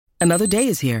Another day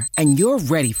is here, and you're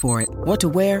ready for it. What to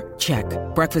wear? Check.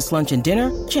 Breakfast, lunch, and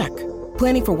dinner? Check.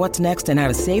 Planning for what's next and how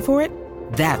to save for it?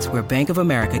 That's where Bank of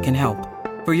America can help.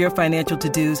 For your financial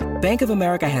to-dos, Bank of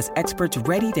America has experts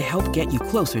ready to help get you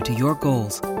closer to your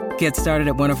goals. Get started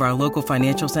at one of our local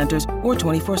financial centers or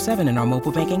 24/7 in our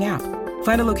mobile banking app.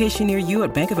 Find a location near you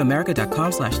at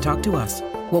bankofamerica.com/talktous.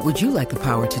 What would you like the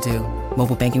power to do?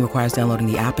 Mobile banking requires downloading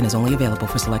the app and is only available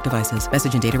for select devices.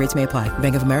 Message and data rates may apply.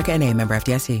 Bank of America N.A., member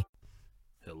FDIC.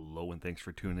 Hello, and thanks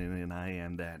for tuning in. I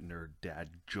am that nerd dad,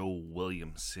 Joe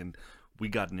Williamson. We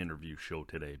got an interview show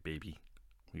today, baby.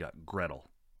 We got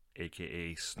Gretel,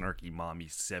 a.k.a. Snarky Mommy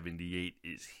 78,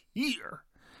 is here.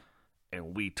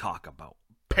 And we talk about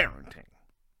parenting.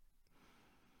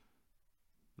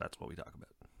 That's what we talk about.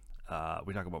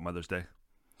 We talk about Mother's Day.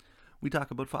 We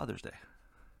talk about Father's Day.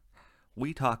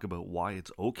 We talk about why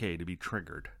it's okay to be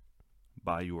triggered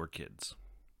by your kids.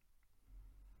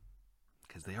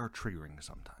 Because they are triggering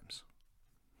sometimes.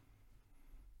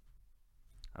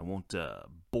 I won't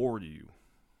bore you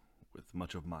with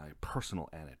much of my personal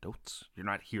anecdotes. You're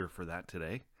not here for that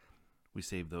today. We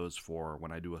save those for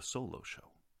when I do a solo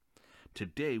show.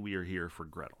 Today we are here for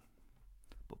Gretel.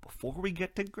 But before we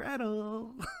get to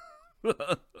Gretel,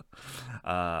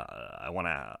 I want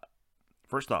to,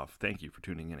 first off, thank you for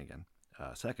tuning in again.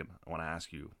 Second, I want to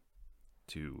ask you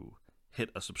to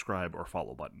hit a subscribe or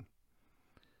follow button.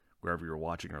 Wherever you're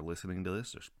watching or listening to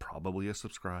this, there's probably a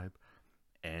subscribe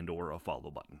and or a follow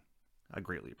button. I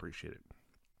greatly appreciate it.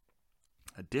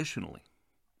 Additionally,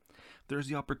 there's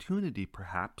the opportunity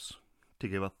perhaps to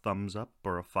give a thumbs up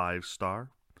or a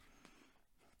 5-star.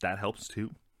 That helps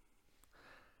too.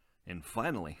 And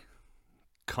finally,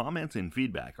 comments and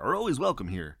feedback are always welcome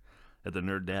here at the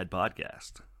Nerd Dad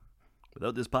Podcast.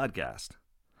 Without this podcast,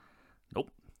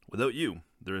 without you,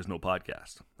 there is no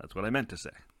podcast. That's what I meant to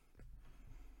say.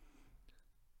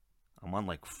 I'm on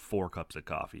like 4 cups of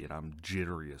coffee and I'm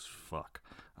jittery as fuck.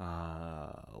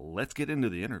 Let's get into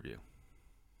the interview.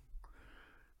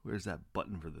 Where's that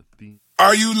button for the theme?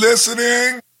 Are you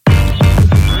listening?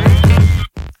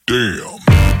 Damn.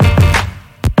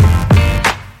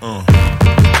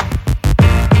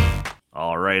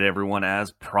 All right, everyone.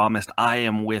 As promised, I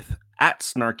am with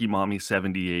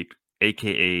 @SnarkyMommy78,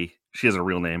 a.k.a. she has a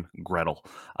real name, Gretel.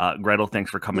 Gretel, thanks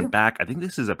for coming back. I think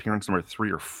this is appearance number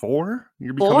 3 or 4.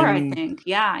 You're becoming 4, I think.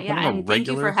 Yeah. And thank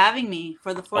you for having me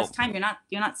for the 4th time.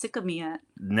 You're not sick of me yet.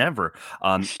 Never.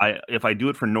 If I do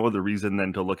it for no other reason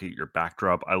than to look at your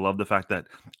backdrop, I love the fact that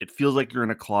it feels like you're in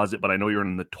a closet, but I know you're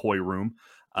in the toy room.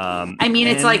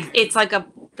 It's like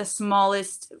the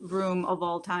smallest room of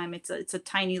all time. It's a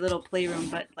tiny little playroom,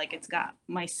 but like it's got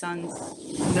my son's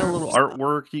little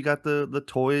artwork. You got the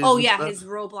toys. Oh yeah, his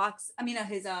Roblox.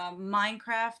 His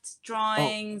Minecraft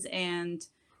drawings, and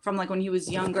from like when he was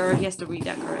younger, he has to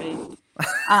redecorate.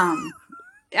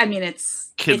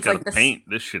 Kids gotta paint.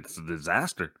 This shit's a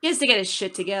disaster. He has to get his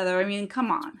shit together.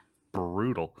 Come on.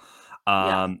 Brutal.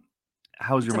 How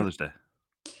was your Mother's Day?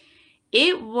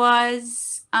 It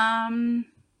was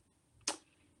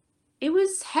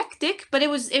hectic, but it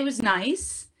was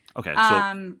nice. Okay,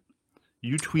 so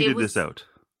you tweeted this out.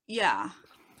 Yeah.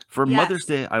 For Mother's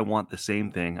Day, I want the same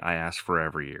thing I ask for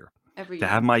every year. To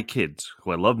have my kids,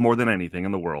 who I love more than anything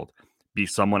in the world, be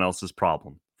someone else's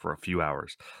problem for a few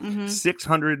hours.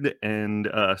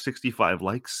 665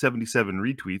 likes, 77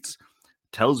 retweets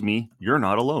tells me you're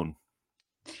not alone.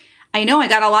 I know, I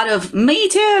got a lot of me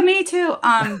too.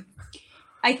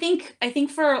 I think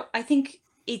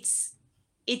it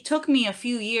took me a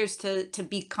few years to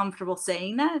be comfortable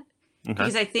saying that,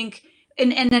 because I think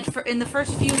in the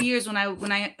first few years when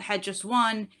I had just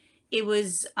one, it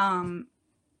was I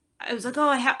was like,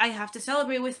 I have to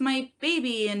celebrate with my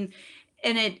baby, and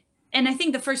I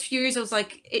think the first few years I was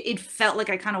like, it felt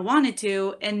like I kind of wanted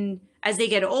to, and as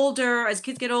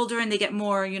kids get older and they get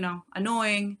more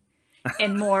annoying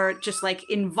and more just like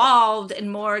involved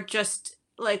and more just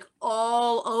like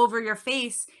all over your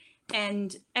face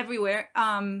and everywhere,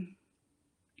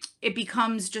 it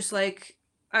becomes just like,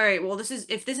 all right, well,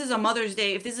 if this is a Mother's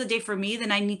Day, if this is a day for me,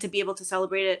 then I need to be able to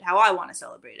celebrate it how I want to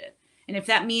celebrate it. And if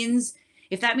that means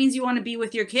you want to be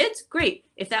with your kids, great.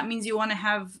 If that means you want to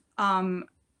have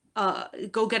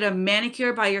go get a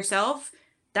manicure by yourself,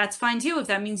 that's fine too. If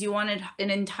that means you wanted an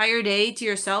entire day to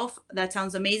yourself, that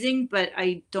sounds amazing, but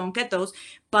I don't get those.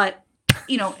 But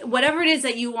whatever it is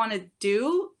that you want to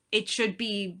do, it should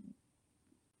be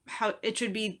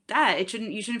that.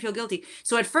 You shouldn't feel guilty.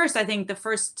 So at first, I think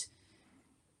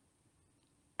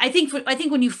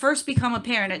when you first become a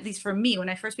parent, at least for me, when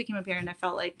I first became a parent, I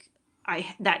felt like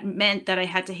that meant that I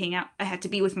had to hang out. I had to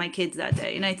be with my kids that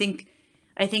day. And I think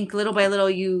little by little,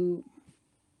 you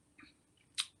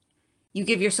you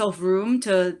give yourself room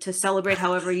to celebrate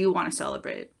however you want to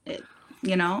celebrate it,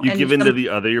 you know? You And give into the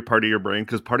other part of your brain,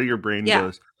 because part of your brain yeah.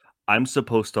 goes, I'm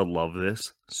supposed to love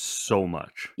this so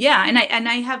much. Yeah, and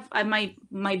I have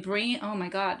my brain, oh my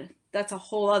God, that's a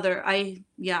whole other I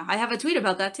have a tweet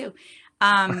about that too.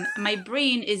 My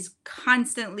brain is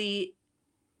constantly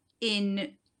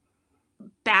in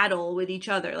battle with each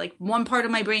other. Like one part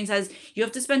of my brain says you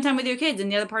have to spend time with your kids,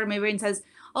 and the other part of my brain says,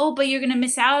 "Oh, but you're gonna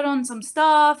miss out on some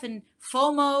stuff." And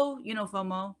FOMO, you know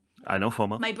FOMO. I know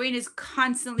FOMO. My brain is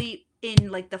constantly in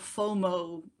like the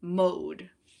FOMO mode,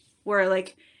 where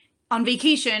like on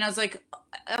vacation I was like,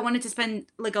 I wanted to spend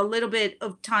like a little bit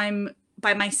of time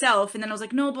by myself, and then I was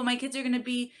like, no, but my kids are gonna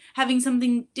be having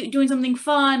something, doing something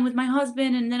fun with my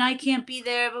husband, and then I can't be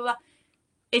there. Blah blah.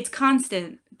 It's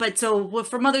constant. But so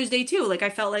for Mother's Day too, like I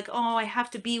felt like, oh, I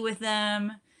have to be with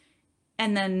them.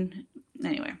 And then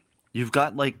anyway. You've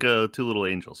got like 2 little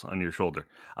angels on your shoulder.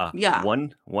 Yeah.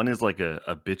 One is like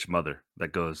a bitch mother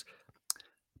that goes,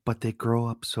 but they grow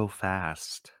up so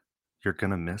fast. You're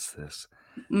gonna miss this.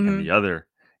 And the other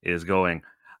is going,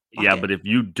 yeah, but if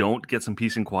you don't get some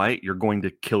peace and quiet, you're going to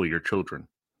kill your children.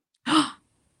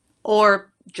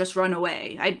 Or just run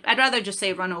away. I'd rather just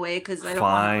say run away, because I don't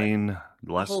want like,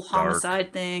 less the whole dark.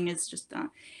 homicide thing is just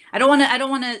I don't want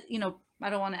to you know, I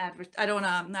don't want to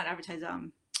not advertise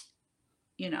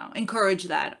you know, encourage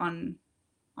that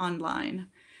online.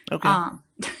 Okay.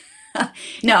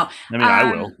 No. I mean,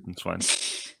 I will. It's fine.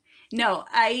 No,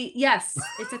 yes,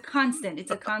 it's a constant.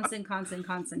 It's a constant.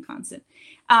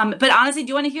 But honestly, do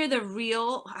you want to hear the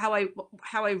real how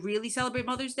I really celebrate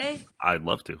Mother's Day? I'd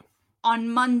love to. On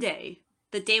Monday,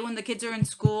 the day when the kids are in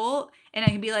school, and I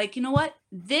can be like, you know what?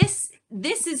 This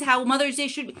is how Mother's Day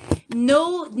should be.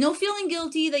 No feeling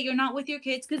guilty that you're not with your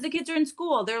kids, because the kids are in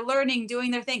school. They're learning, doing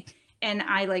their thing. And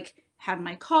I like had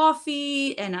my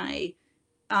coffee, and I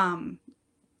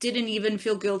didn't even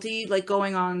feel guilty like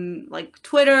going on like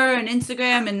Twitter and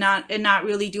Instagram and not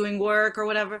really doing work or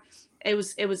whatever. It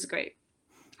was great.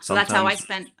 So that's how I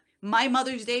spent my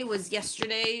Mother's Day. Was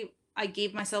yesterday. I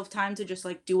gave myself time to just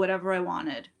like do whatever I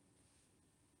wanted.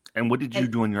 And what did you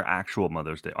do on your actual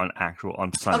Mother's Day? On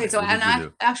Sunday? Okay, so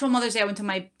on actual Mother's Day, I went to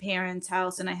my parents'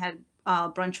 house, and I had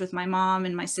brunch with my mom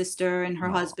and my sister and her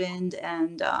husband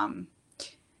and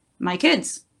my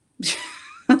kids.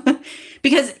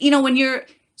 Because, you know,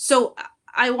 so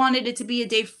I wanted it to be a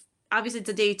day, obviously it's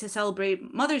a day to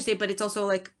celebrate Mother's Day, but it's also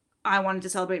like I wanted to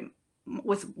celebrate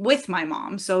with my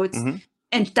mom. So it's,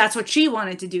 and that's what she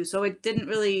wanted to do. So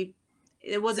it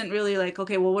wasn't really like,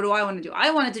 okay, well, what do I want to do? I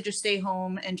wanted to just stay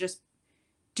home and just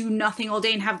do nothing all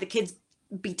day and have the kids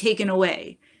be taken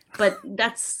away. But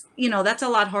that's, you know, that's a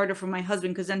lot harder for my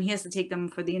husband, because then he has to take them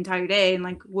for the entire day. And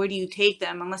like, where do you take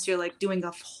them unless you're like doing a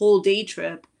whole day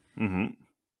trip?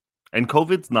 And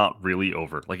COVID's not really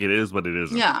over. Like, it is, but it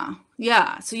isn't.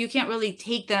 Yeah. So you can't really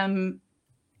take them.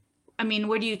 I mean,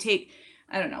 where do you take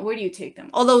them?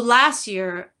 Although last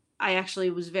year I actually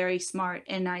was very smart,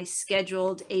 and I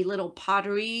scheduled a little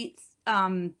pottery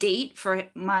date for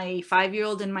my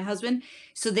 5-year-old and my husband.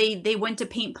 So they went to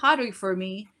paint pottery for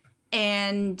me,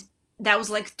 and that was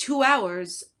like 2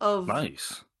 hours of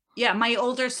nice. Yeah, my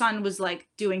older son was like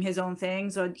doing his own thing,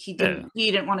 so he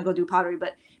didn't want to go do pottery,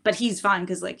 but he's fine,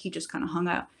 because like he just kind of hung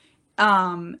out.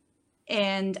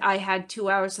 And I had 2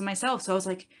 hours to myself, so I was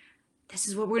like, this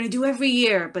is what we're gonna do every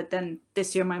year. But then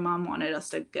this year my mom wanted us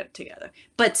to get together.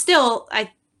 But still,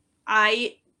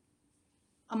 I'm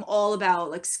all about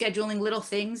like scheduling little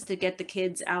things to get the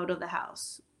kids out of the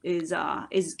house is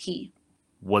key.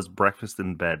 Was breakfast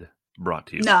in bed brought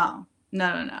to you? No.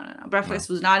 Breakfast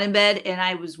was not in bed, and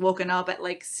I was woken up at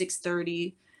like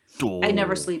 6:30. I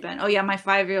never sleep in. Oh yeah, my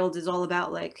 5-year-old is all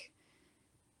about like,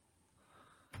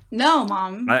 no,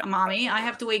 mommy, I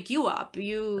have to wake you up.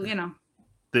 You know.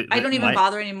 I don't even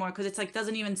bother anymore, because it's like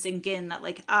doesn't even sink in that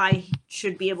like I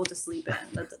should be able to sleep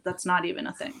in. That's not even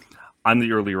a thing. I'm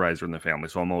the early riser in the family,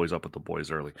 so I'm always up with the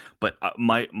boys early. But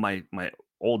my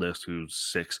oldest, who's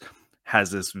 6,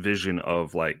 has this vision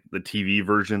of like the TV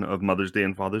version of Mother's Day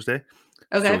and Father's Day.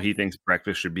 Okay. So he thinks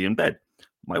breakfast should be in bed.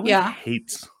 My wife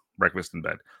hates breakfast in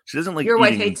bed. She doesn't like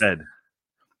eating in bed.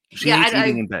 She hates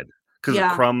eating in bed because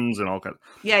of crumbs and all kinds.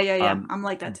 Yeah. I'm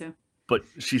like that too. But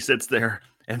she sits there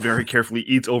and very carefully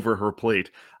eats over her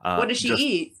plate. What does she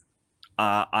eat?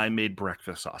 I made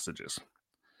breakfast sausages.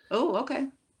 Oh, okay.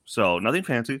 So nothing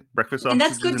fancy. Breakfast sausages. And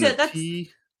that's good to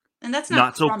tea. And that's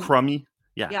not so crummy.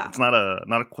 Yeah. It's not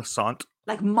a croissant.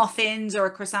 Like muffins or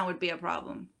a croissant would be a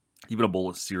problem. Even a bowl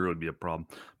of cereal would be a problem.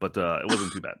 But it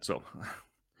wasn't too bad. So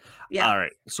yeah. All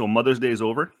right. So Mother's Day is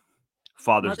over.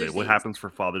 Father's Day. What happens for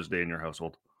Father's Day in your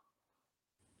household?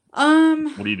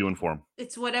 What are you doing for him?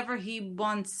 It's whatever he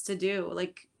wants to do.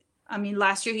 Like, I mean,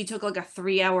 last year he took like a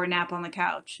 3-hour nap on the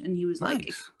couch and he was like Nice.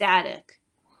 ecstatic.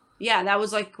 Yeah, that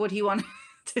was like what he wanted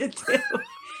to do.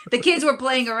 The kids were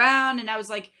playing around and I was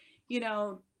like,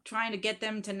 trying to get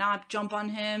them to not jump on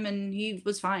him and he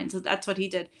was fine. So that's what he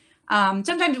did.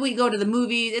 Sometimes we go to the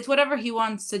movies. It's whatever he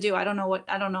wants to do. I don't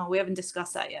know. We haven't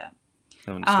discussed that yet.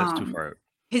 Haven't discussed too far out.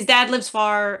 His dad lives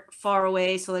far, far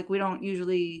away, so like we don't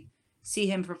usually see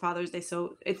him for Father's Day.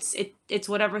 So it's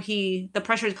whatever the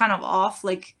pressure is kind of off.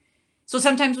 Like, so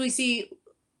sometimes we see,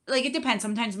 like, it depends.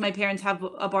 Sometimes my parents have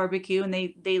a barbecue and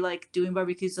they like doing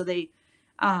barbecue, so they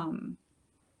have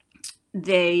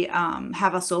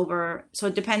us over. So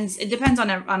it depends on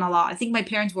a lot. I think my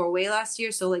parents were away last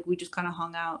year, so like we just kind of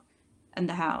hung out in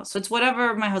the house. So it's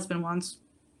whatever my husband wants.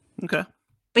 Okay.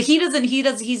 But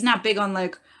he's not big on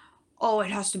like, oh,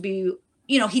 it has to be,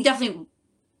 he definitely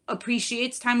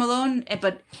appreciates time alone,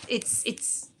 but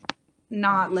it's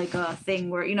not like a thing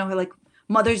where, like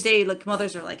Mother's Day, like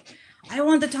mothers are like, I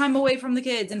want the time away from the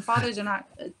kids, and fathers are not.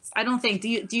 I don't think. Do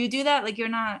you do that? Like, you're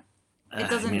not. It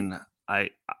doesn't. I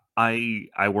mean,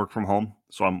 I work from home,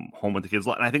 so I'm home with the kids a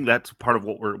lot, and I think that's part of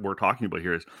what we're talking about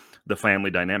here is the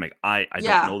family dynamic. I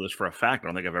don't know this for a fact. I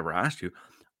don't think I've ever asked you.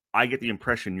 I get the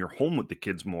impression you're home with the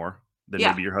kids more than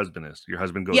maybe your husband is. Your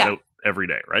husband goes out every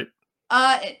day, right?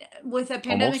 With a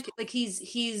pandemic, like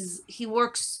he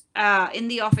works in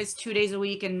the office 2 days a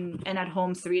week and at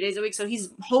home 3 days a week. So he's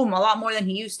home a lot more than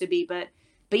he used to be. But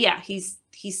yeah, he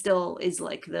still is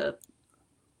like the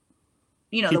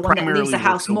the one that leaves the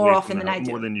house more often than I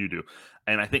do. More than you do.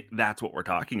 And I think that's what we're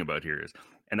talking about here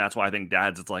and that's why I think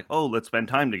dads, it's like, oh, let's spend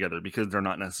time together, because they're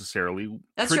not necessarily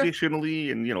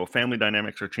traditionally true. And family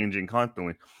dynamics are changing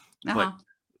constantly. But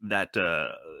that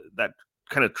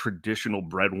kind of traditional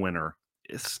breadwinner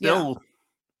is still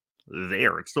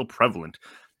there. It's still prevalent.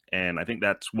 And I think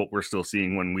that's what we're still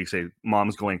seeing when we say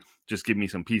mom's going, just give me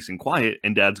some peace and quiet,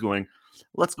 and dad's going,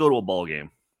 let's go to a ball game.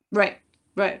 Right.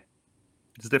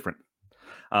 It's different.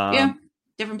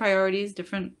 Different priorities,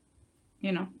 different,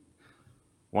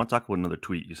 I want to talk about another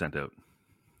tweet you sent out.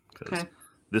 Okay.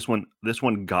 This one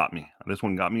got me.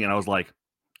 And I was like,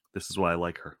 this is why I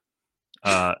like her.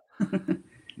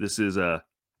 This is a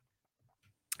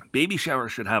baby shower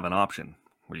should have an option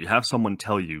where you have someone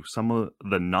tell you some of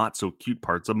the not so cute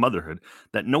parts of motherhood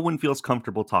that no one feels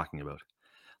comfortable talking about.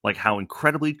 Like how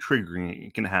incredibly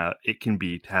triggering it can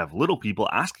be to have little people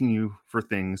asking you for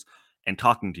things and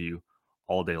talking to you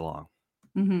all day long.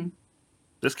 Mm-hmm.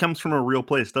 This comes from a real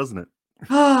place, doesn't it?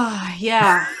 Oh,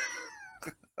 yeah.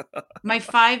 My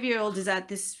 5-year-old is at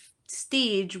this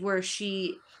stage where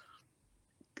she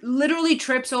literally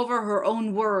trips over her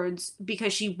own words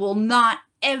because she will not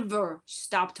ever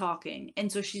stop talking.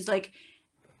 And so she's like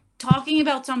talking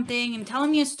about something and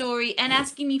telling me a story and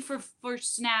asking me for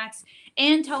snacks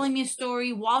and telling me a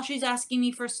story while she's asking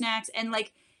me for snacks. And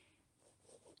like,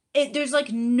 there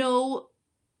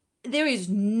is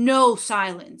no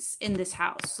silence in this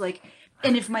house. Like,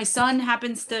 and if my son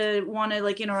happens to want to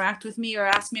like interact with me or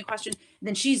ask me a question,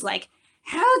 then she's like,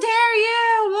 how dare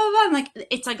you? Blah, blah, blah. I'm like,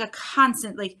 it's like a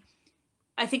constant, like,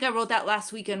 I think I wrote that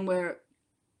last weekend where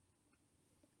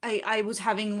I was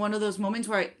having one of those moments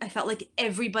where I felt like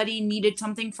everybody needed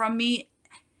something from me.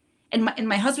 And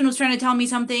my husband was trying to tell me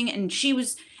something, and she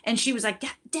was like,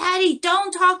 Daddy,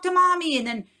 don't talk to mommy. And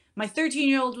then my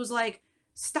 13-year-old was like,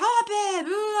 stop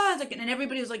it. And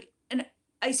everybody was like, and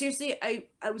I seriously, I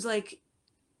was like,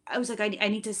 I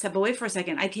need to step away for a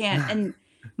second. I can't. And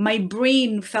my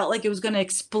brain felt like it was going to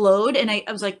explode. And I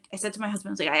was like, I said to my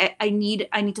husband, I was like, I need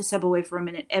to step away for a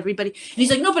minute. Everybody. And he's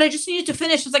like, no, but I just needed to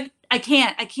finish. I was like, I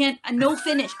can't, no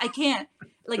finish. I can't.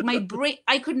 Like my brain,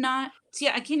 I could not see.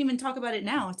 I can't even talk about it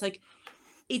now. It's like,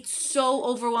 it's so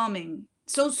overwhelming.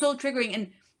 So triggering.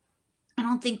 And I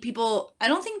don't think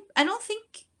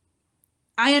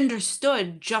I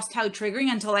understood just how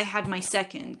triggering until I had my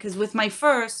second. Because with my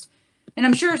first, and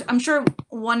I'm sure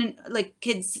one, like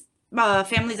kids,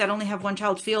 families that only have one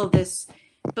child feel this,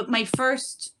 but my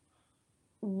first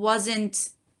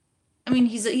wasn't. I mean,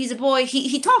 he's a boy.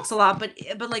 He talks a lot, but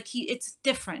like it's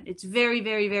different. It's very,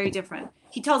 very, very different.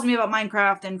 He tells me about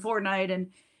Minecraft and Fortnite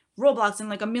and Roblox and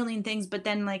like a million things, but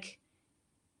then like,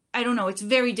 I don't know. It's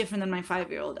very different than my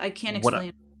 5-year-old. I can't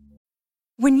explain.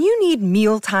 When you need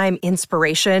mealtime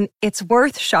inspiration, it's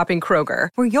worth shopping Kroger,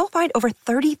 where you'll find over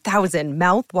 30,000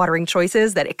 mouth-watering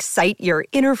choices that excite your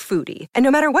inner foodie. And no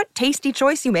matter what tasty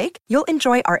choice you make, you'll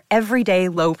enjoy our everyday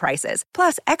low prices,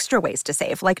 plus extra ways to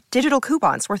save, like digital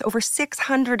coupons worth over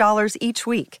 $600 each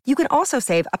week. You can also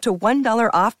save up to $1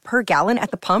 off per gallon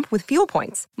at the pump with fuel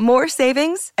points. More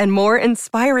savings and more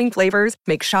inspiring flavors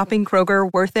make shopping Kroger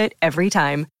worth it every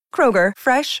time. Kroger,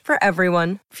 fresh for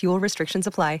everyone. Fuel restrictions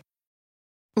apply.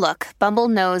 Look, Bumble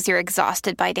knows you're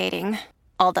exhausted by dating.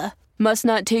 All the must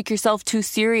not take yourself too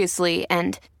seriously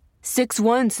and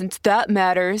 6'1" since that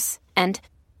matters. And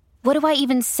what do I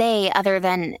even say other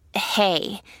than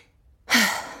hey?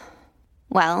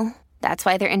 Well, that's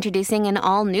why they're introducing an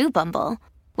all-new Bumble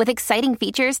with exciting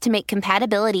features to make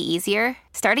compatibility easier,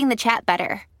 starting the chat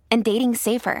better, and dating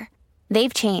safer.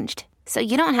 They've changed, so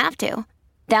you don't have to.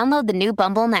 Download the new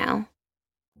Bumble now.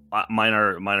 Mine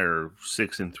are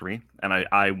 6 and 3, and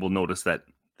I will notice that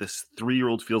this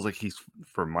 3-year-old feels like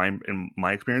in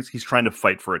my experience, he's trying to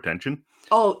fight for attention.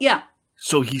 Oh yeah.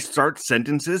 So he starts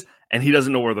sentences and he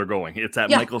doesn't know where they're going. It's that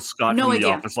Michael Scott from The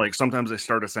Office. Like, sometimes I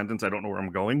start a sentence, I don't know where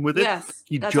I'm going with it. Yes,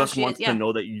 he just wants to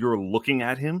know that you're looking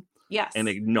at him. Yes. And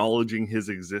acknowledging his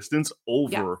existence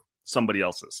over somebody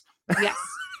else's. Yes.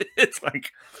 It's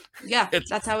like,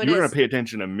 that's how it is. You're gonna pay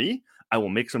attention to me, I will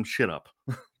make some shit up.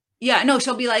 Yeah, no,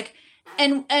 she'll be like,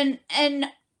 and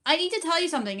I need to tell you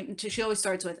something. She always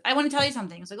starts with, I want to tell you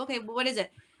something. It's like, okay, well, what is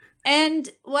it?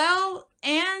 And then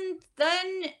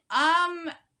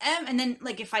and then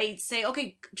like if I say,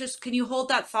 okay, just can you hold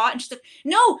that thought? And she's like,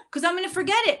 no, because I'm gonna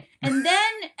forget it. And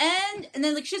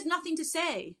then like she has nothing to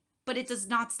say, but it does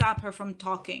not stop her from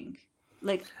talking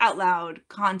like out loud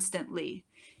constantly.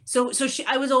 So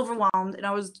I was overwhelmed and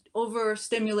I was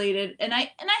overstimulated, and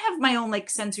I have my own like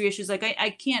sensory issues. Like I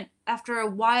can't, after a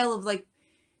while of like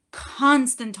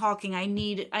constant talking, I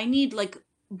need like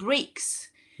breaks.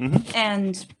 Mm-hmm.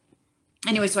 And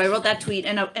anyway, so I wrote that tweet,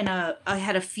 and I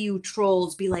had a few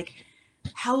trolls be like,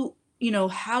 how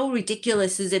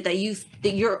ridiculous is it that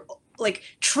you're like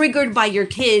triggered by your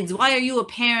kids? Why are you a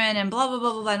parent? And blah blah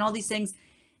blah blah blah, and all these things.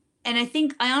 And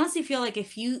I honestly feel like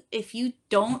if you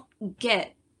don't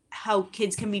get how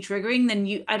kids can be triggering,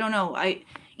 then I don't know.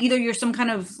 Either you're some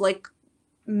kind of like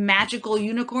magical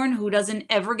unicorn who doesn't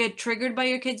ever get triggered by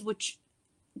your kids, which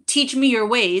teach me your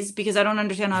ways, because I don't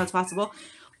understand how that's possible,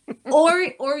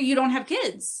 or you don't have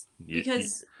kids,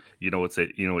 because you know what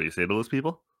you say to those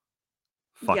people?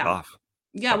 Fuck off.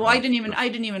 Yeah, well, I didn't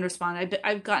even respond.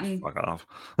 I've gotten fuck off.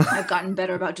 I've gotten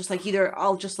better about just like either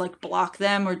I'll just like block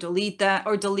them or delete.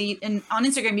 And on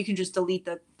Instagram you can just delete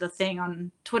the thing.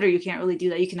 On Twitter you can't really do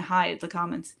that. You can hide the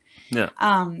comments. Yeah.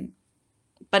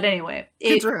 But anyway,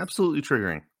 kids are absolutely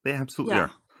triggering. They absolutely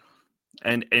are.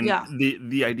 And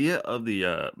the idea of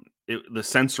the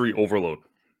sensory overload.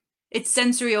 It's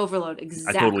sensory overload.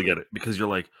 Exactly. I totally get it, because you're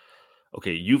like,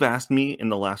 okay, you've asked me in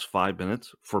the last 5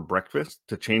 minutes for breakfast,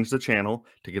 to change the channel,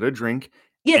 to get a drink,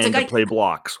 and to play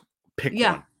blocks. Pick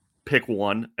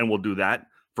one, and we'll do that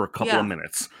for a couple of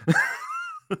minutes.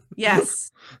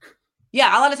 Yes.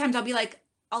 Yeah, a lot of times I'll be like,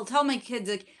 I'll tell my kids,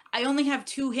 like, I only have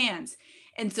 2 hands.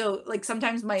 And so, like,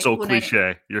 sometimes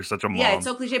cliche. You're such a mom. Yeah, it's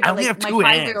so cliche. But like my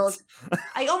 5-year-old,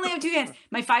 I only have 2 hands.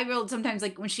 My 5-year-old sometimes,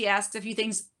 like, when she asks a few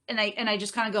things, and I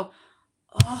just kind of go,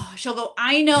 oh, she'll go,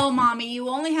 I know, mommy, you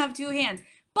only have 2 hands,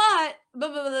 but blah,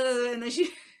 blah, blah, and then she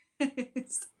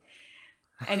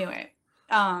anyway.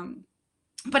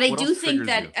 But I do think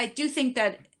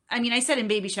that I mean, I said in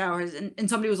baby showers, and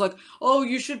somebody was like, oh,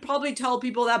 you should probably tell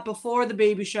people that before the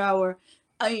baby shower.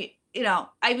 I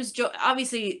was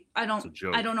obviously I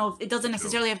don't know if it doesn't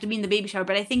necessarily have to be in the baby shower,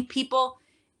 but I think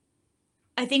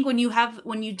when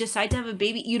you decide to have a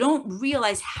baby, you don't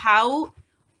realize how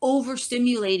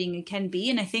overstimulating it can be.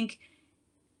 And I think,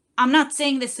 I'm not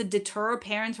saying this to deter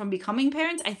parents from becoming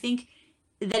parents. I think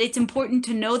that it's important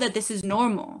to know that this is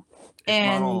normal.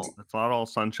 It's not all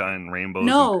sunshine and rainbows.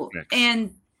 No,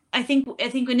 and I think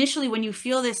initially when you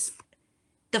feel this,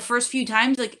 the first few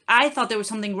times, like, I thought there was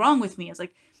something wrong with me. I was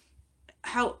like,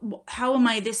 how am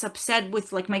I this upset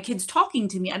with like my kids talking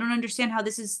to me? I don't understand how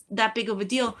this is that big of a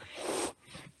deal.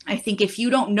 I think if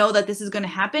you don't know that this is going to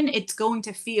happen, it's going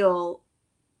to feel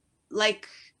like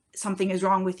something is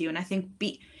wrong with you. And I think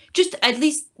just at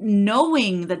least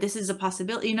knowing that this is a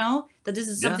possibility, that this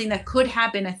is something that could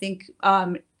happen, I think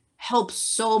helps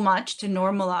so much to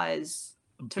normalize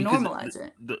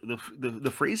it.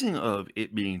 The phrasing of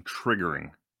it being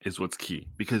triggering is what's key,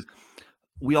 because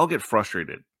we all get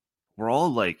frustrated. We're all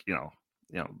like,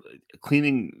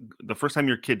 cleaning the first time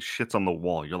your kid shits on the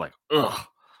wall, you're like, ugh.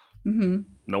 Mm-hmm.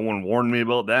 No one warned me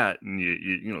about that, and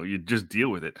you just deal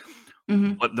with it.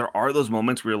 But there are those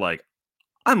moments where you're like,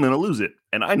 I'm going to lose it.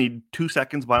 And I need 2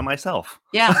 seconds by myself.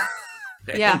 Yeah.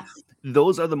 Yeah.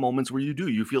 Those are the moments where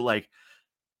you feel like,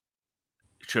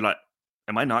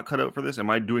 am I not cut out for this? Am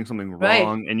I doing something Right.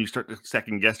 wrong? And you start to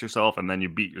second guess yourself, and then you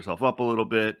beat yourself up a little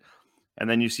bit. And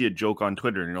then you see a joke on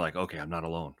Twitter and you're like, okay, I'm not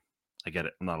alone. I get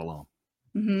it. I'm not alone.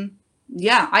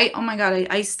 Yeah. Oh my God.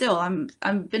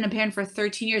 I've been a parent for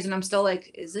 13 years and I'm still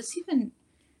like, is this even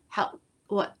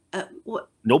what?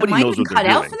 Nobody knows what they're cut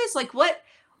out doing. for this? Like what?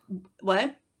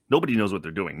 Nobody knows what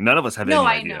they're doing. None of us have any No,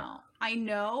 idea. I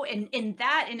know. And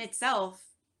that in itself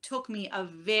took me a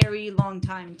very long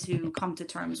time to come to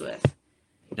terms with.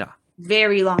 Yeah.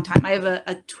 Very long time. I have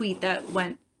a tweet that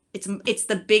went, it's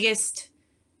the biggest.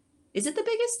 Is it the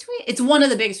biggest tweet? It's one of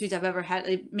the biggest tweets I've ever had.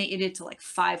 It made it to like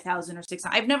 5,000 or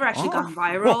 6,000. I've never actually gone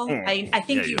viral. I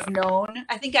think you've known.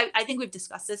 I think we've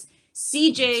discussed this.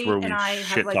 CJ and I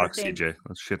have like talk CJ.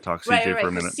 Let's shit talk CJ for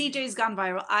a minute. CJ's gone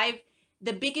viral.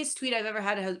 The biggest tweet I've ever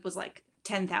had was like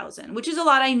 10,000, which is a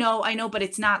lot. I know, but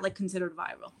it's not like considered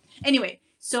viral. Anyway,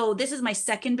 so this is my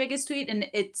second biggest tweet, and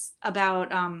it's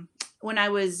about when I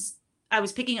was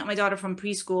picking up my daughter from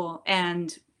preschool,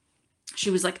 and she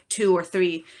was like 2 or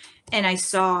 3. And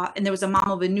and there was a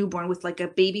mom of a newborn with like a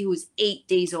baby who was 8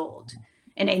 days old.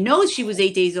 And I know she was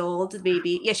 8 days old, the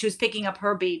baby. Yeah, she was picking up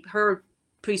her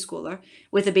preschooler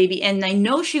with a baby. And I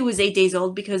know she was 8 days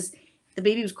old because the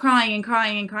baby was crying and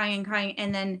crying and crying and crying.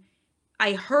 And then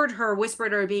I heard her whisper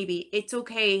to her baby, it's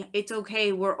okay. It's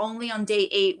okay. We're only on day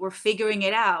 8. We're figuring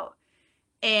it out.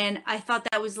 And I thought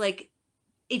that was like,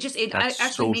 it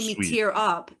actually made me tear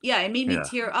up. Yeah, it made me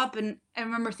tear up. And I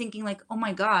remember thinking like, oh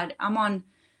my God,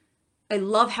 I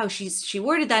love how she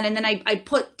worded that. And then I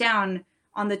put down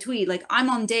on the tweet, like, I'm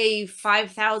on day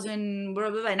 5,000, blah,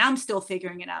 blah, blah, and I'm still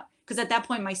figuring it out. Because at that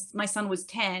point, my son was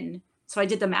 10. So I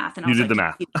did the math. And I was like, the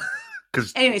math.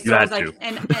 Anyway, so I was like,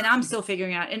 and I'm still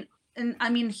figuring it out. And I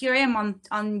mean, here I am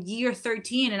on year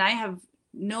 13, and I have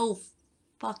no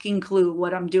fucking clue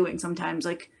what I'm doing sometimes.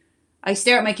 Like, I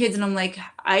stare at my kids and I'm like,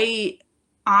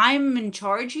 I'm in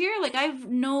charge here? Like, I have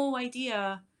no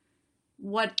idea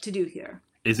what to do here.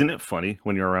 Isn't it funny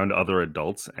when you're around other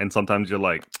adults and sometimes you're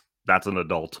like, that's an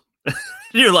adult.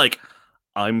 You're like,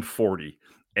 I'm 40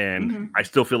 and I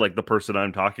still feel like the person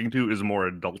I'm talking to is more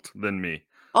adult than me.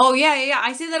 Oh, yeah.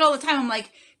 I say that all the time. I'm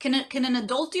like, can an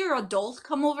adultier adult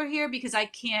come over here? Because I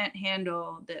can't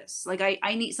handle this. Like,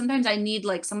 sometimes I need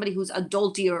like somebody who's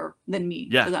adultier than me.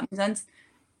 Yeah. Does that make sense?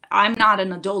 I'm not an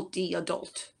adulty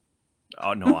adult.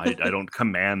 Oh, no, I don't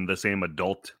command the same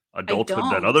adulthood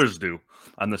that others do.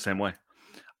 I'm the same way.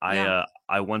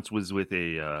 I once was with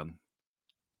I'm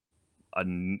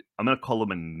gonna call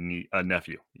him a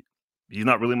nephew. He's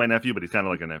not really my nephew, but he's kind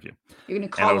of like a nephew. You're gonna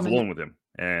call him. And I was alone with him,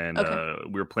 and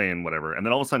we were playing whatever. And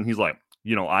then all of a sudden, he's like,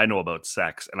 I know about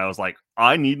sex, and I was like,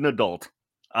 I need an adult.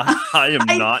 I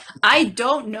am not. I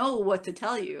don't know what to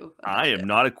tell you. I am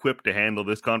not equipped to handle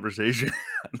this conversation.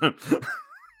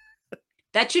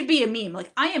 That should be a meme.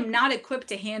 Like, I am not equipped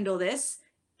to handle this.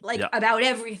 Like, about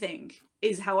everything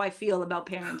is how I feel about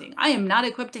parenting. I am not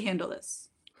equipped to handle this.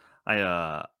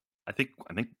 I think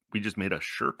we just made a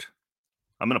shirt.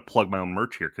 I'm gonna plug my own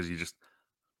merch here because you just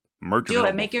merch. Do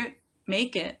it. Make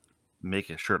it. Make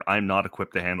a shirt. I'm not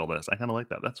equipped to handle this. I kind of like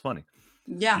that. That's funny.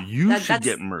 Yeah. You should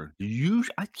get merch.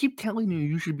 I keep telling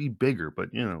you should be bigger, but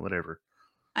whatever.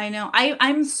 I know.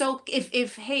 I'm so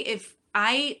if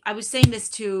I was saying this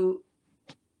to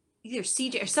either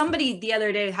CJ or somebody the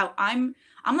other day, how I'm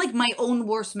like my own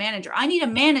worst manager. I need a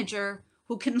manager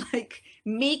who can like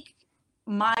make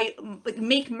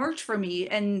merch for me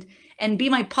and be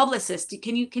my publicist.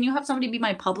 Can you have somebody be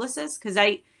my publicist? Because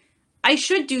I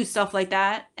should do stuff like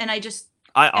that, and I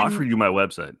offer you my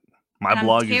website. My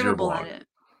blog is your blog. At it.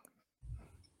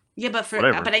 Yeah,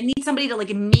 but I need somebody to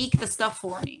like make the stuff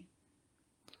for me.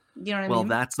 You know what I mean? Well,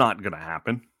 that's not gonna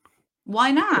happen. Why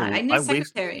not? I need a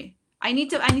secretary. I need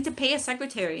to pay a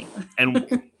secretary.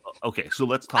 And okay, so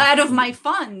let's talk out of my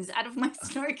funds, out of my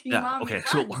snarky mom funds.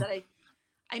 So that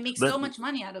I make so much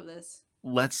money out of this.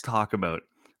 Let's talk about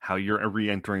how you're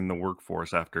re-entering the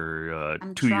workforce after a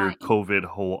 2-year COVID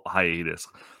whole hiatus.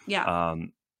 Yeah.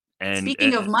 And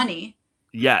speaking of money.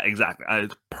 Yeah, exactly.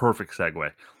 Perfect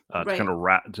segue to kind of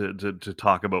wrap to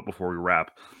talk about before we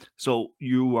wrap. So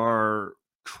you are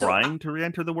trying to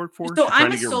re-enter the workforce? So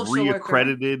I'm a social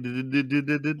reaccredited?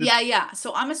 Worker. Yeah.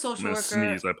 So I'm a social worker.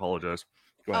 Sneeze. I apologize.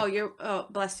 Oh,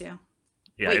 bless you.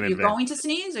 Yeah. Wait, you're going to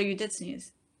sneeze or you did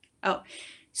sneeze? Oh,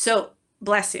 so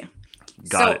bless you.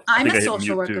 Got it. I'm a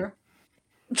social worker.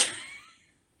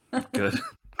 Good.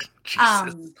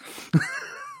 Jesus.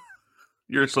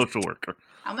 You're a social worker.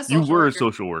 I'm a You social were a worker.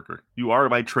 social worker. You are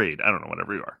by trade. I don't know,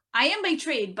 whatever you are. I am by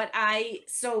trade, but I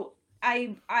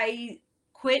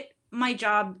quit my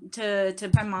job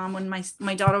to my mom when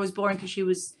my daughter was born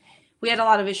because we had a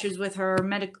lot of issues with her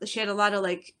she had a lot of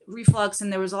like reflux,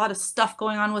 and there was a lot of stuff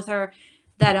going on with her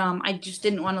that I just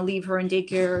didn't want to leave her in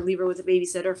daycare or leave her with a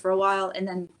babysitter for a while. And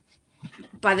then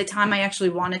by the time I actually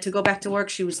wanted to go back to work,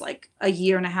 she was like a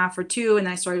year and a half or two, and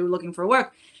I started looking for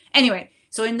work. Anyway,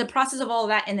 so in the process of all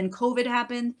that, and then COVID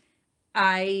happened,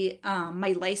 my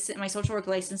social work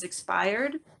license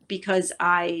expired because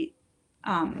I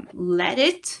let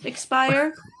it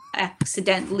expire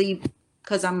accidentally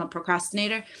because I'm a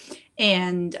procrastinator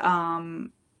and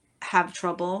have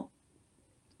trouble,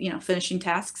 finishing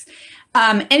tasks.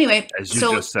 Anyway, as you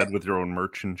just said with your own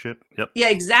merch and shit. Yep. Yeah,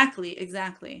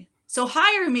 exactly. So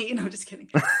hire me. No, just kidding.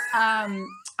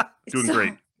 Doing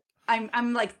great.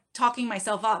 I'm like talking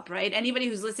myself up, right? Anybody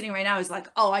who's listening right now is like,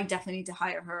 oh, I definitely need to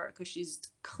hire her because she's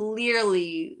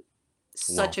clearly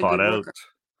such a good worker.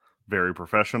 Very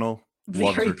professional.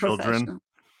 Loves her children.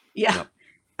 Yeah.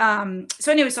 Yep.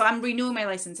 So anyway, so I'm renewing my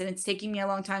license, and it's taking me a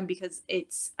long time because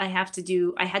I had to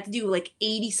do like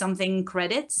 80 something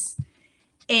credits.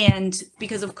 And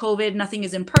because of COVID, nothing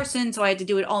is in person. So I had to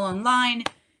do it all online.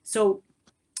 So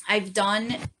I've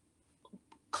done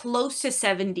close to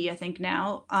 70, I think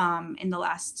now, in the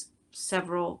last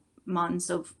several months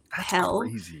of hell.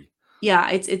 Crazy. Yeah,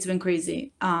 it's been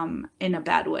crazy, in a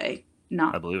bad way,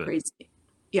 not crazy. It.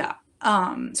 Yeah.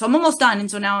 So I'm almost done. And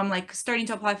so now I'm like starting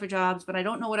to apply for jobs, but I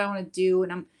don't know what I want to do.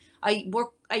 And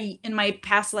in my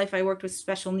past life, I worked with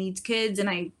special needs kids, and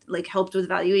I like helped with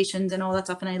evaluations and all that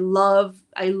stuff. And I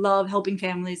love helping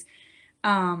families.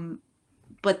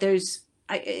 But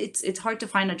it's hard to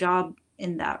find a job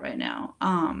in that right now.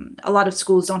 A lot of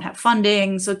schools don't have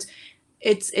funding. So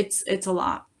it's a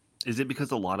lot. Is it because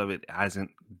a lot of it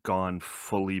hasn't gone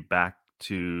fully back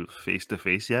to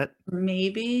face yet?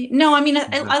 Maybe. No, I mean,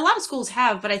 a lot of schools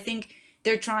have, but I think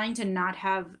they're trying to not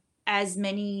have as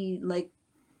many like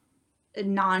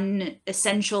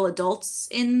non-essential adults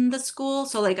in the school.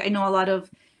 So like I know a lot of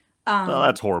well,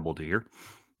 that's horrible to hear.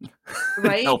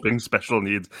 Right? Helping special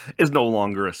needs is no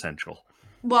longer essential.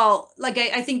 Well, like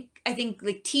I think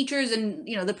like teachers and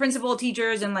the principal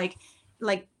teachers and like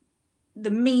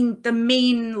the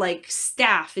main like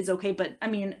staff is okay, but I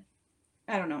mean,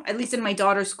 I don't know. At least in my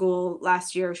daughter's school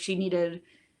last year, she needed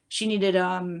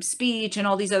speech and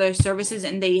all these other services,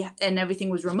 and everything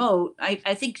was remote.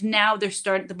 I think now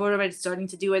the Board of Ed is starting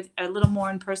to do it a little more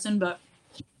in person, but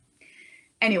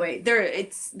anyway,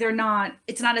 it's not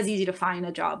as easy to find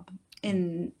a job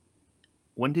in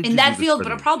that field,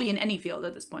 but probably in any field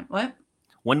at this point. What?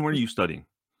 When were you studying?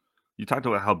 You talked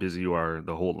about how busy you are.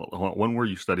 When were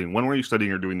you studying? When were you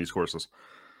studying or doing these courses?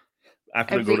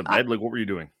 After they go to bed, like what were you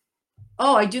doing?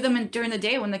 Oh, I do them during the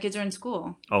day when the kids are in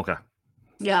school. Okay.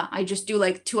 Yeah, I just do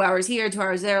like 2 hours here, 2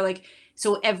 hours there. Like,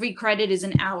 so every credit is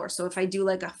an hour. So if I do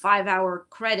like a 5-hour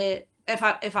credit, if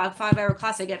I have a 5-hour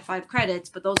class, I get 5 credits,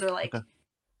 but those are like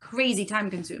crazy time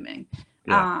consuming.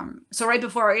 Yeah. So right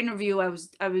before our interview, I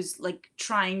was like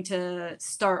trying to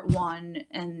start one,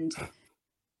 and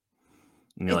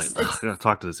you're like, I gotta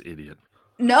talk to this idiot.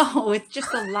 No, it's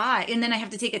just a lie. And then I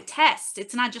have to take a test.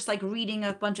 It's not just like reading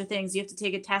a bunch of things. You have to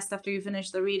take a test after you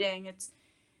finish the reading.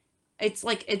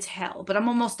 It's hell, but I'm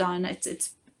almost done.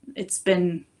 It's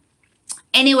been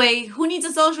anyway. Who needs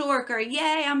a social worker?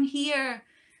 Yay, I'm here.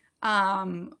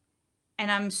 And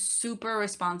I'm super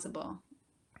responsible,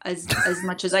 as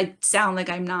much as I sound like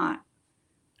I'm not.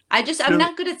 I'm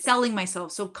not good at selling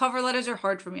myself. So cover letters are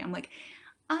hard for me. I'm like,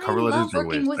 cover letters are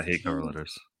waste. I hate cover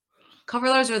letters. Cover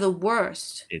letters are the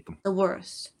worst. Hate them. The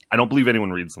worst. I don't believe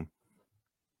anyone reads them.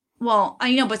 Well,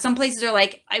 I know, but some places are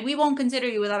like, we won't consider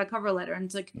you without a cover letter. And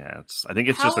it's like, yeah, I think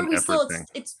it's just an effort thing.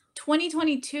 It's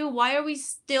 2022. Why are we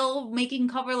still making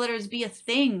cover letters be a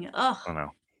thing? Ugh. I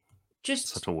know.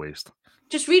 Such a waste.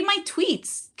 Just read my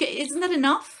tweets. Isn't that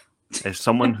enough? As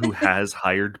someone who has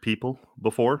hired people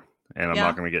before, and I'm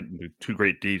not going to get into too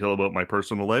great detail about my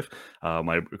personal life,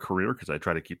 my career, because I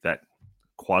try to keep that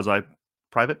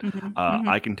quasi-private,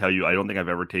 I can tell you, I don't think I've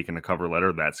ever taken a cover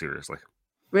letter that seriously.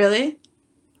 Really?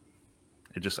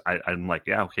 I'm like,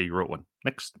 yeah, okay, you wrote one.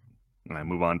 Next. And I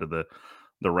move on to the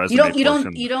resume.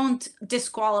 You don't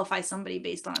disqualify somebody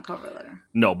based on a cover letter.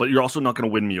 No, but you're also not going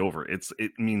to win me over. It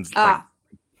means like,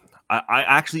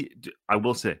 I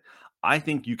will say, I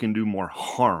think you can do more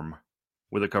harm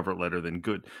with a cover letter than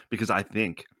good, because I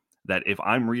think that if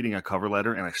I'm reading a cover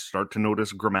letter and I start to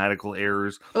notice grammatical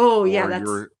errors,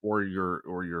 your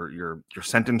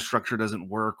sentence structure doesn't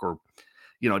work, or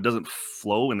it doesn't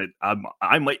flow, and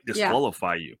I might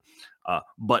disqualify you.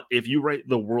 But if you write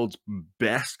the world's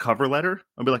best cover letter,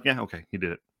 I'll be like, yeah, okay, you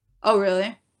did it. Oh,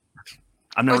 really?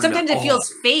 Or sometimes it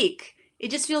feels fake.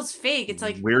 It just feels fake. It's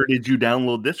like, where did you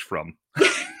download this from?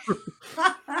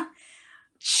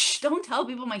 Shh, don't tell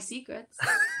people my secrets.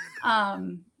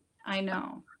 I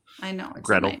know. It's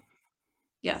Gretel.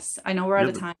 Yes, I know we're out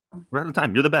of time. We're out of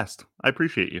time. You're the best. I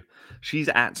appreciate you. She's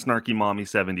at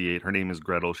SnarkyMommy78. Her name is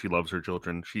Gretel. She loves her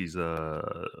children. She's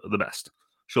the best.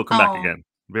 She'll come back again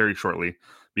very shortly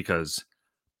because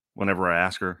whenever I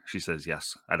ask her, she says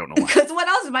yes. I don't know why. Because what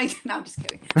else am I? No, I'm just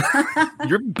kidding.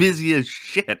 You're busy as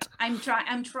shit. I'm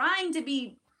trying to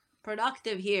be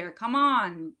productive here. Come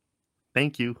on.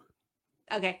 Thank you.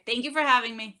 Okay. Thank you for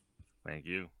having me. Thank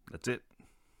you. That's it.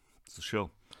 It's the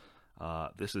show.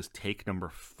 This is take number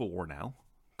 4 now,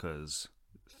 because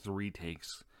 3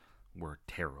 takes were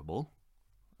terrible.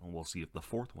 And we'll see if the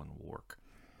 4th one will work.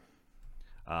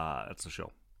 That's the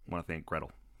show. I want to thank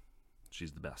Gretel.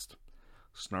 She's the best.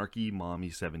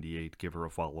 SnarkyMommy78. Give her a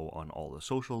follow on all the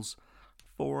socials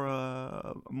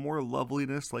for more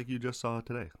loveliness like you just saw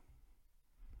today.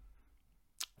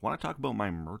 I want to talk about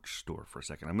my merch store for a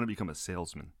second. I'm going to become a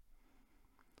salesman.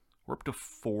 We're up to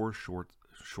 4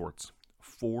 shorts.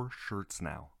 4 shirts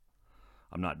now.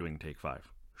 I'm not doing take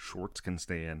 5. Shorts can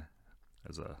stay in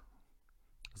as a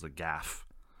gaff.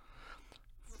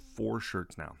 4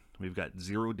 shirts now. We've got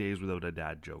 0 days without a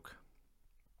dad joke.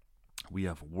 We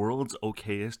have world's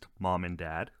okayest mom and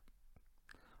dad,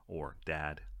 or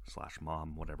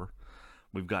dad/mom, whatever.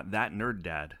 We've got that nerd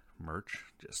dad merch,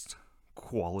 just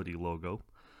quality logo.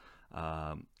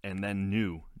 And then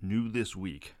new this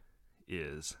week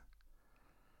is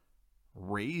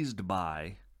Raised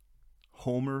by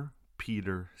Homer,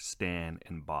 Peter, Stan,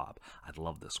 and Bob. I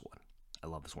love this one. I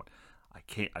was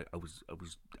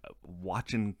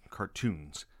watching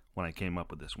cartoons when I came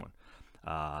up with this one.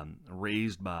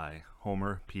 Raised by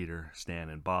Homer, Peter, Stan,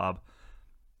 and Bob.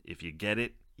 If you get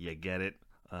it, you get it.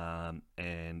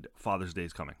 And Father's Day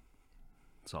is coming.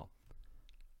 So,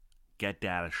 get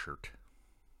Dad a shirt.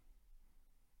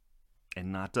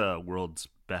 And not world's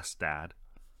best dad.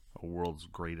 A world's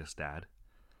greatest dad.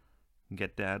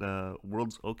 Get Dad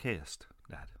world's okayest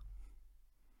dad.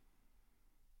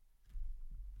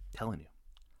 Telling you,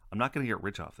 I'm not going to get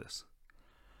rich off this.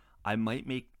 I might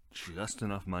make just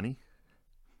enough money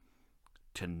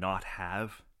to not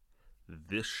have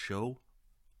this show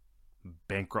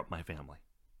bankrupt my family.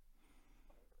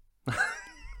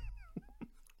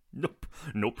 Nope,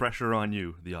 no pressure on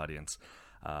you, the audience.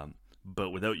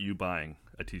 But without you buying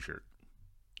a t-shirt,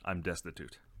 I'm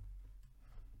destitute.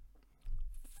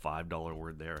 $5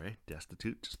 word there, eh?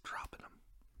 Destitute, just dropping them.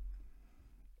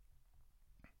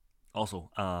 Also,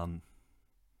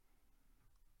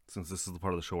 since this is the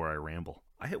part of the show where I ramble,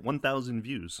 I hit 1,000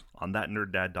 views on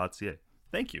thatnerddad.ca.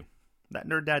 Thank you.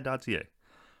 Thatnerddad.ca.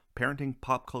 Parenting,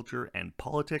 pop culture, and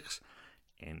politics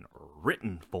in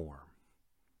written form.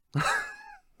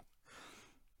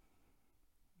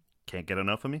 Can't get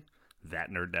enough of me?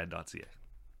 Thatnerddad.ca.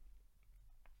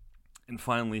 And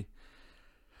finally,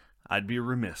 I'd be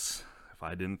remiss if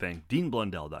I didn't thank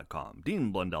DeanBlundell.com.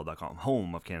 DeanBlundell.com,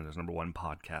 home of Canada's #1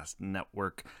 podcast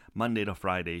network, Monday to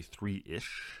Friday,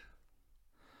 3-ish.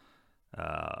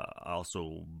 I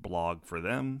also blog for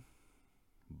them.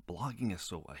 Blogging is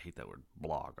so... I hate that word,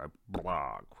 blog. I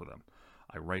blog for them.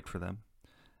 I write for them.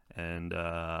 And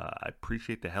I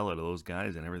appreciate the hell out of those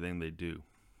guys and everything they do.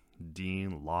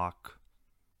 Dean, Locke,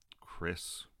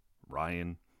 Chris,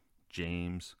 Ryan,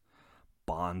 James,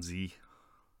 Bonzi,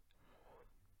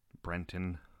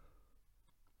 Brenton.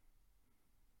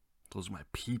 Those are my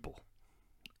people.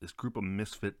 This group of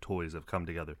misfit toys have come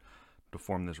together to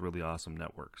form this really awesome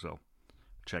network. So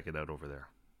check it out over there.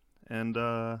 And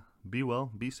be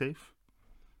well, be safe.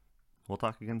 We'll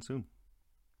talk again soon.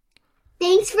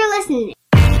 Thanks for listening.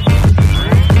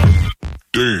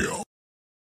 Damn.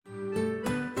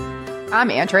 I'm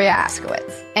Andrea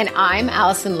Askowitz. And I'm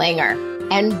Allison Langer.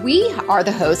 And we are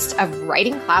the hosts of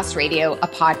Writing Class Radio, a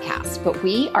podcast, but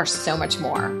we are so much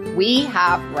more. We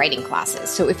have writing classes.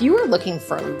 So if you are looking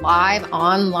for live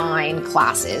online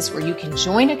classes where you can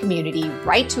join a community,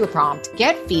 write to a prompt,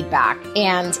 get feedback,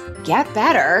 and get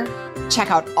better,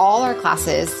 check out all our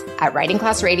classes at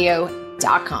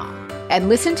writingclassradio.com. And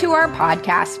listen to our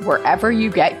podcast wherever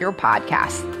you get your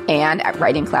podcasts and at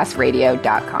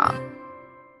writingclassradio.com.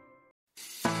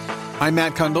 I'm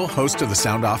Matt Kundle, host of the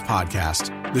Sound Off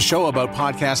Podcast, the show about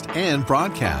podcast and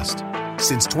broadcast.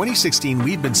 Since 2016,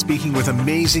 we've been speaking with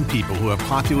amazing people who have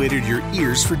populated your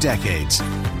ears for decades.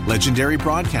 Legendary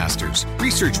broadcasters,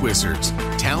 research wizards,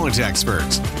 talent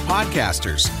experts,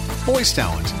 podcasters, voice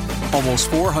talent. Almost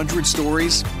 400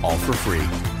 stories, all for free.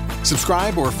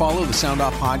 Subscribe or follow the Sound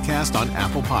Off Podcast on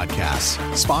Apple Podcasts,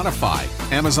 Spotify,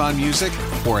 Amazon Music,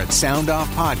 or at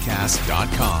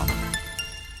soundoffpodcast.com.